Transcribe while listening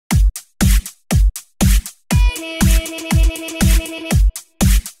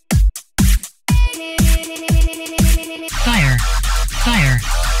Fire, fire,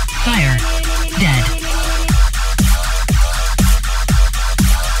 fire, dead.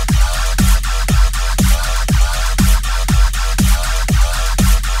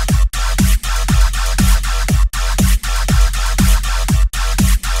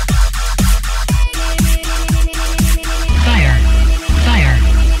 Fire, fire,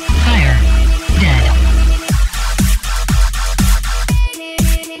 fire, dead.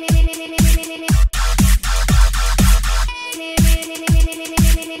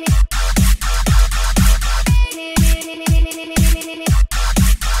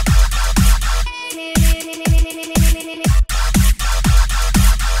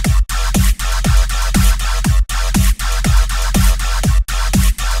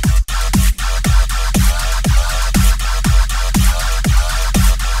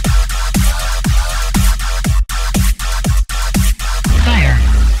 Fire,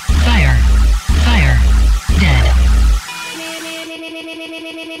 fire, fire, dead.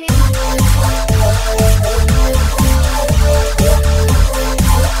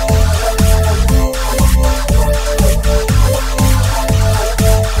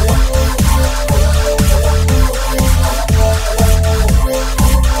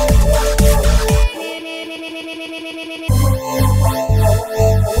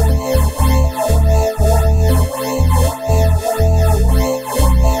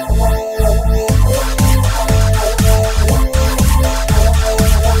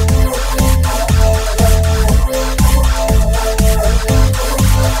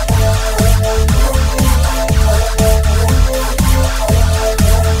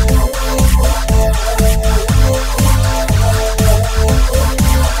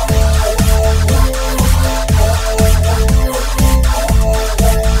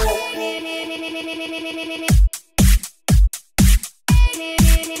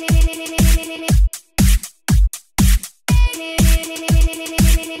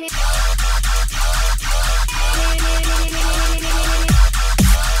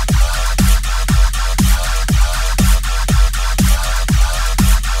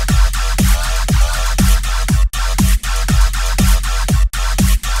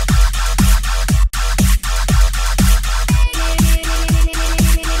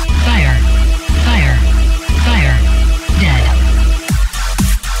 Fire, fire, fire, dead.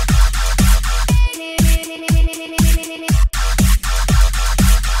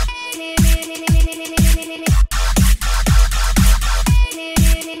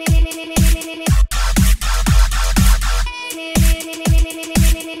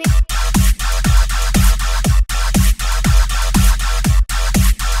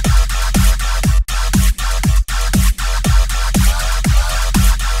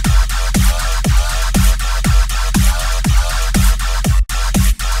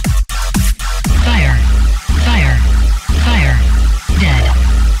 Fire, fire, fire, dead.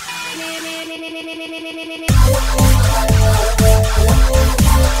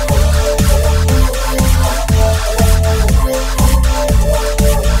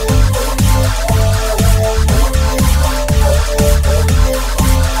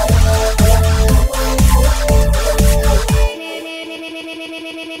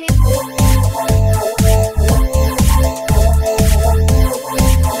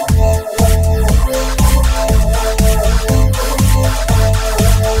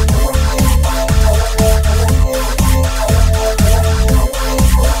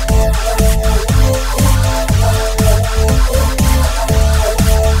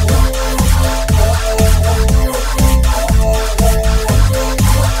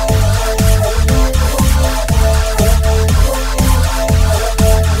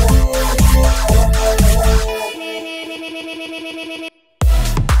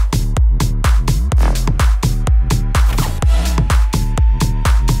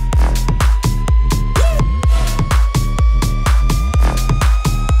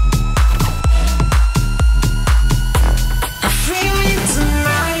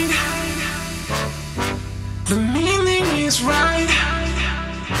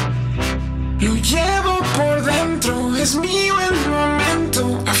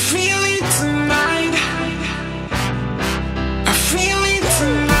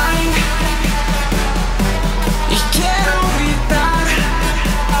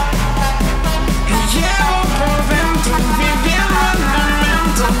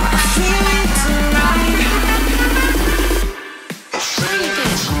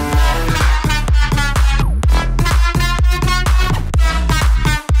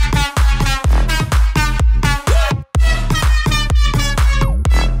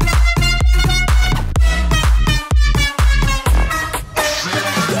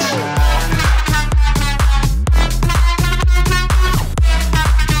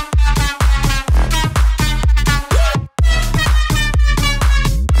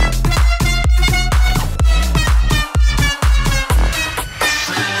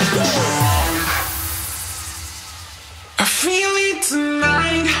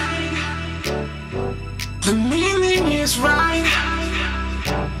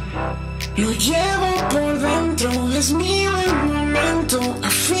 Lo llevo por dentro, es mío el momento. I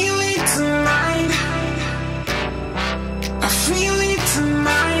feel it tonight, I feel it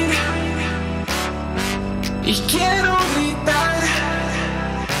tonight. Y quiero gritar,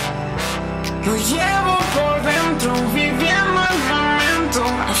 lo llevo por dentro, viviendo el momento.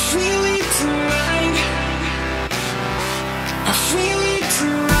 I feel it tonight, I feel it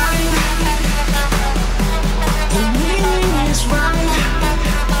tonight. The meaning is right.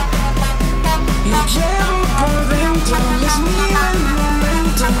 Lo llevo por dentro, es mío el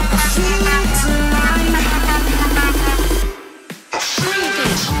momento. I feel it tonight.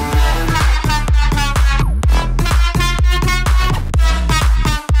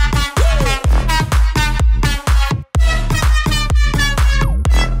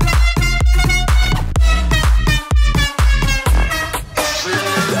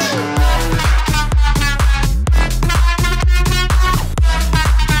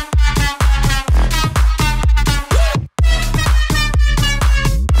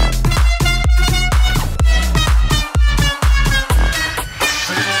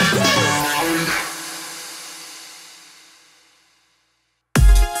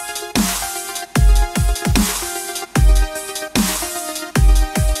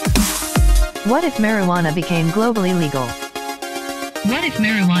 What if marijuana became globally legal? What if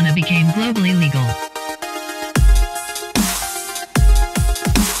marijuana became globally legal?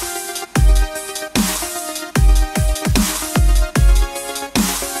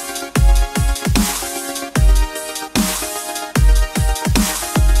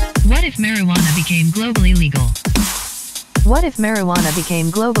 What if marijuana became globally legal? What if marijuana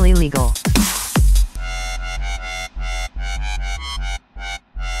became globally legal?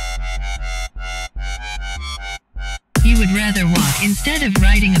 You would rather walk instead of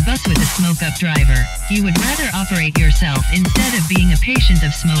riding a bus with a smoke-up driver. You would rather operate yourself instead of being a patient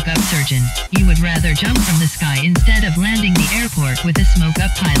of smoke-up surgeon. You would rather jump from the sky instead of landing the airport with a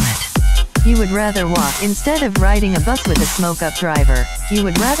smoke-up pilot. You would rather walk instead of riding a bus with a smoke-up driver. You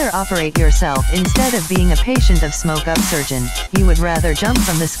would rather operate yourself instead of being a patient of smoke-up surgeon. You would rather jump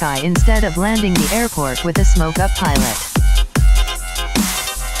from the sky instead of landing the airport with a smoke-up pilot.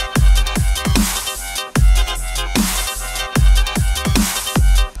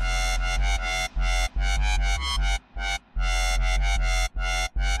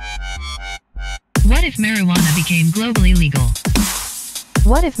 What if marijuana became globally legal?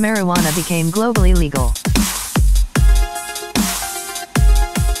 What if marijuana became globally legal?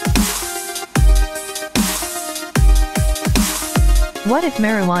 What if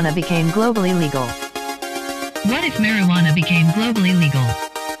marijuana became globally legal? What if marijuana became globally legal?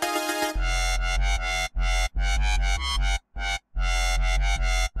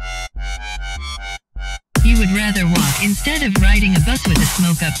 You would rather walk instead of riding a bus with a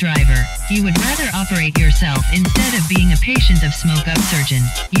smoke-up driver. You would rather operate yourself instead of being a patient of smoke-up surgeon.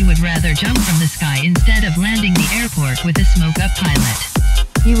 You would rather jump from the sky instead of landing the airport with a smoke-up pilot.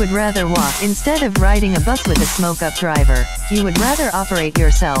 You would rather walk instead of riding a bus with a smoke-up driver. You would rather operate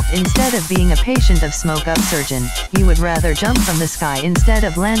yourself instead of being a patient of smoke-up surgeon. You would rather jump from the sky instead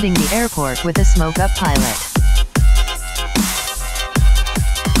of landing the airport with a smoke-up pilot.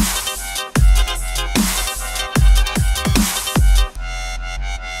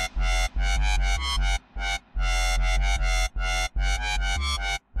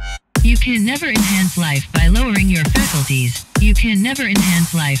 You can never enhance life by lowering your faculties. You can never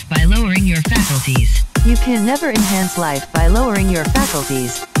enhance life by lowering your faculties. You can never enhance life by lowering your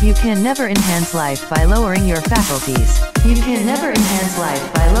faculties. You can never enhance life by lowering your faculties. You can never enhance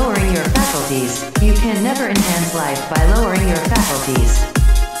life by lowering your faculties. You can never enhance life by lowering your faculties.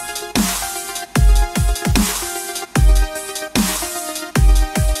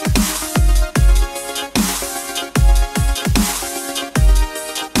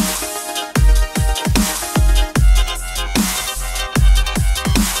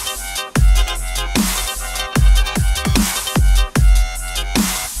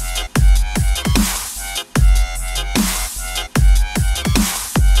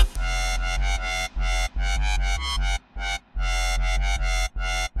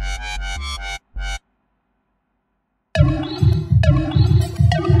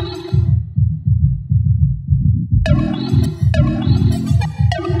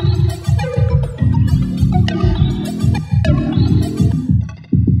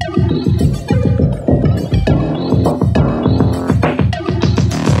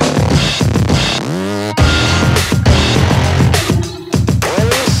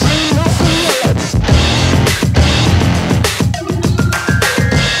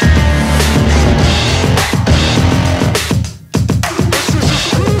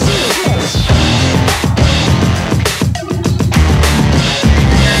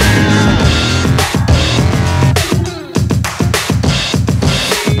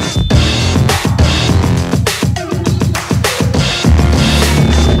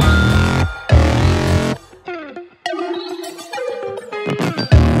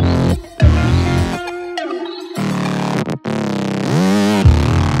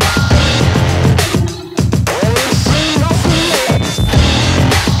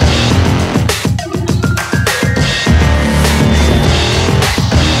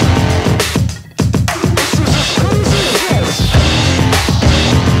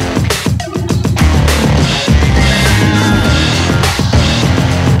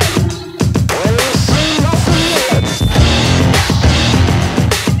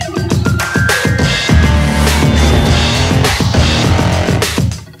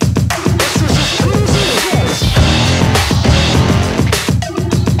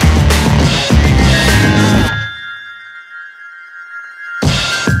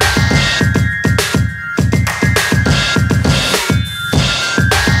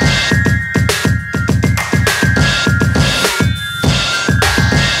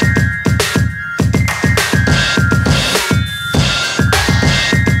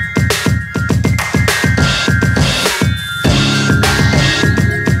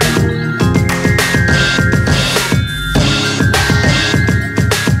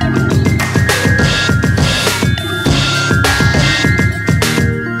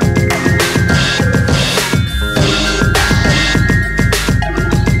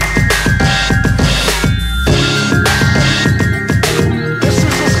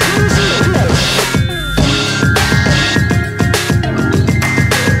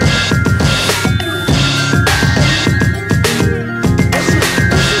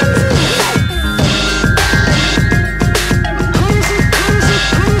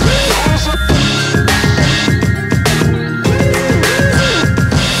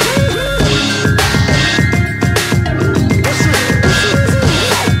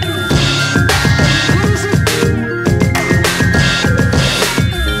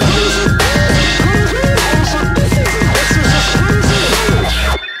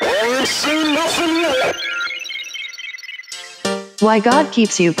 Why God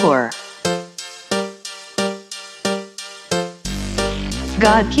keeps you poor.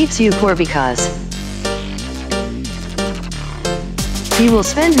 God keeps you poor because you will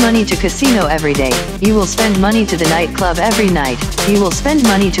spend money to casino every day, you will spend money to the nightclub every night, you will spend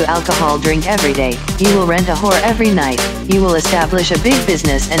money to alcohol drink every day, you will rent a whore every night, you will establish a big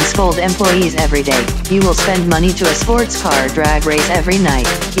business and scold employees every day, you will spend money to a sports car drag race every night,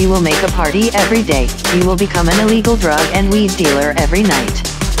 you will make a party every day, you will become an illegal drug and weed dealer every night.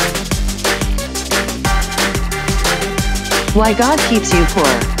 Why God keeps you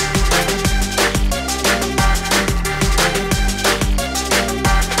poor.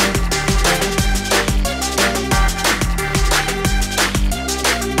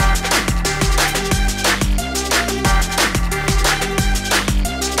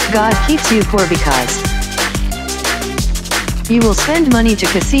 God keeps you poor because you will spend money to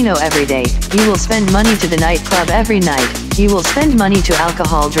casino every day, you will spend money to the nightclub every night, you will spend money to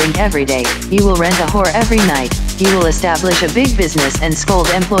alcohol drink every day, you will rent a whore every night, you will establish a big business and scold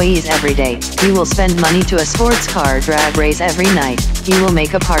employees every day, you will spend money to a sports car drag race every night, you will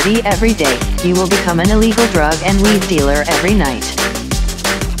make a party every day, you will become an illegal drug and weed dealer every night.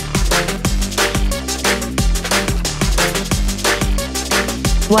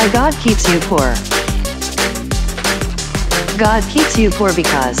 Why God keeps you poor. God keeps you poor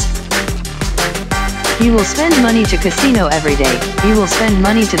because you will spend money to casino every day, you will spend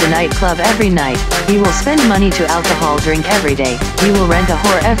money to the nightclub every night, you will spend money to alcohol drink every day, you will rent a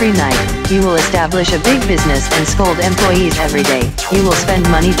whore every night, you will establish a big business and scold employees every day, you will spend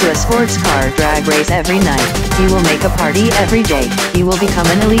money to a sports car drag race every night, you will make a party every day, you will become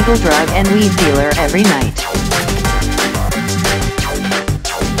an illegal drug and weed dealer every night.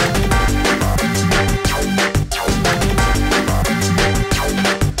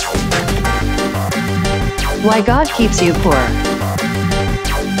 Why God keeps you poor.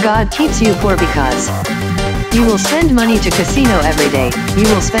 God keeps you poor because you will spend money to casino every day, you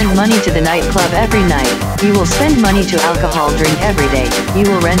will spend money to the nightclub every night, you will spend money to alcohol drink every day, you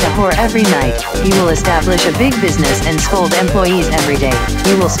will rent a whore every night, you will establish a big business and scold employees every day,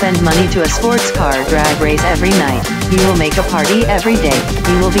 you will spend money to a sports car drag race every night, you will make a party every day,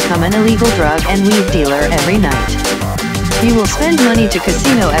 you will become an illegal drug and weed dealer every night. You will spend money to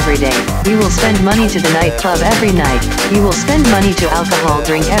casino every day, you will spend money to the nightclub every night, you will spend money to alcohol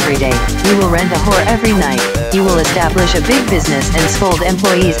drink every day, you will rent a whore every night, you will establish a big business and scold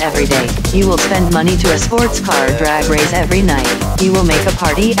employees every day, you will spend money to a sports car drag race every night, you will make a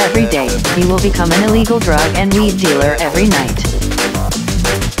party every day, you will become an illegal drug and weed dealer every night.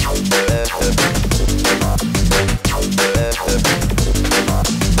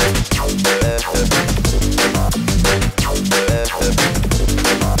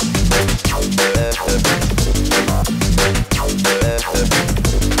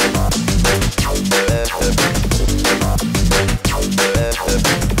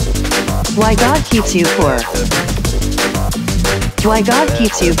 Why God keeps you poor. Why God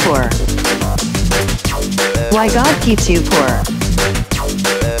keeps you poor. Why God keeps you poor.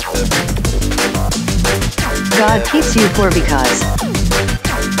 God keeps you poor because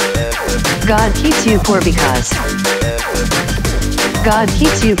God keeps you poor because God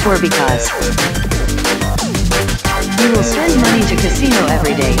keeps you poor because you will spend money to casino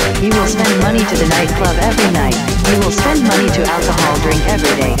every day, you will spend money to the nightclub every night, you will spend money to alcohol drink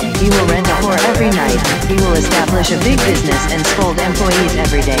every day, you will rent a whore every night, you will establish a big business and scold employees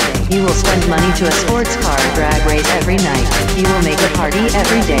every day, you will spend money to a sports car drag race every night, you will make a party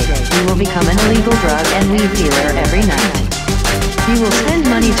every day, you will become an illegal drug and weed dealer every night. You will spend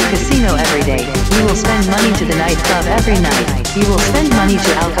money to casino every day, you will spend money to the nightclub every night, you will spend money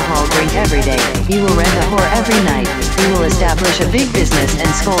to alcohol drink every day, you will rent a whore every night, you will establish a big business and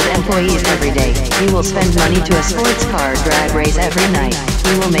scold employees every day, you will spend money to a sports car drag race every night,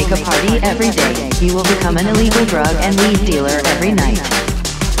 you will make a party every day, you will become an illegal drug and weed dealer every night.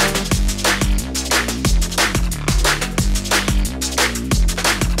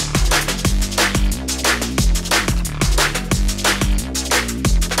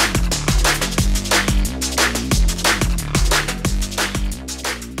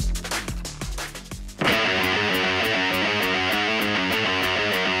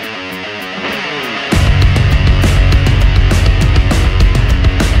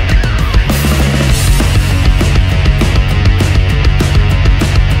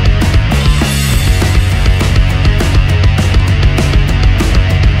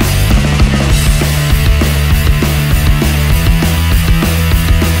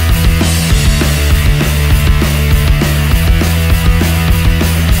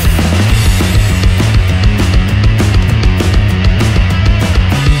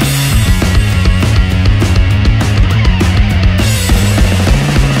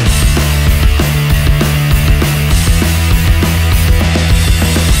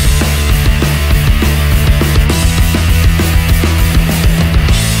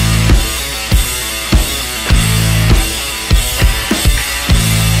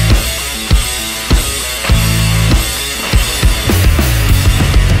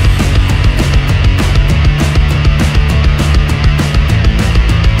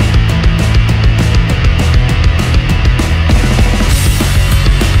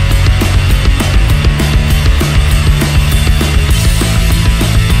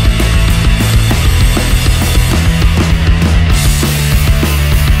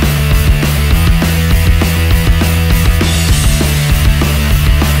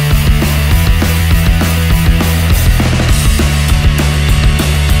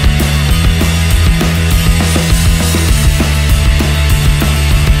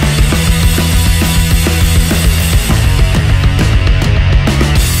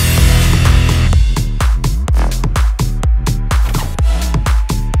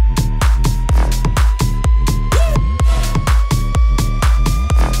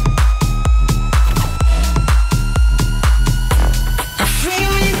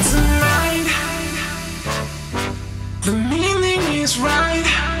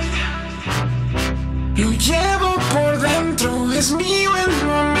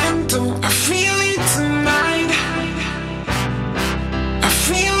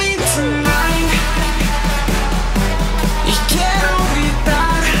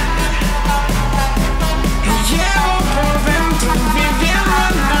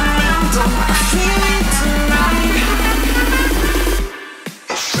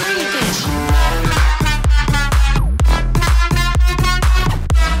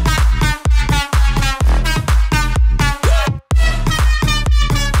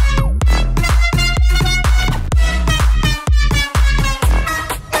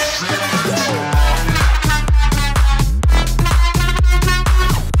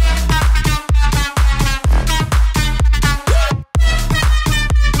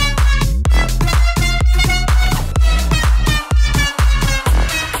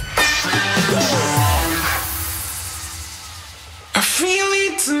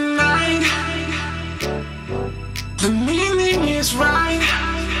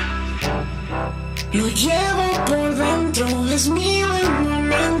 llevo por dentro, es mío el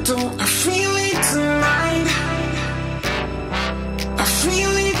momento. I feel it tonight, I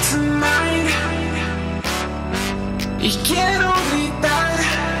feel it tonight. Y quiero gritar,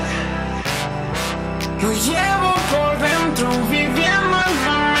 lo llevo por dentro, viviendo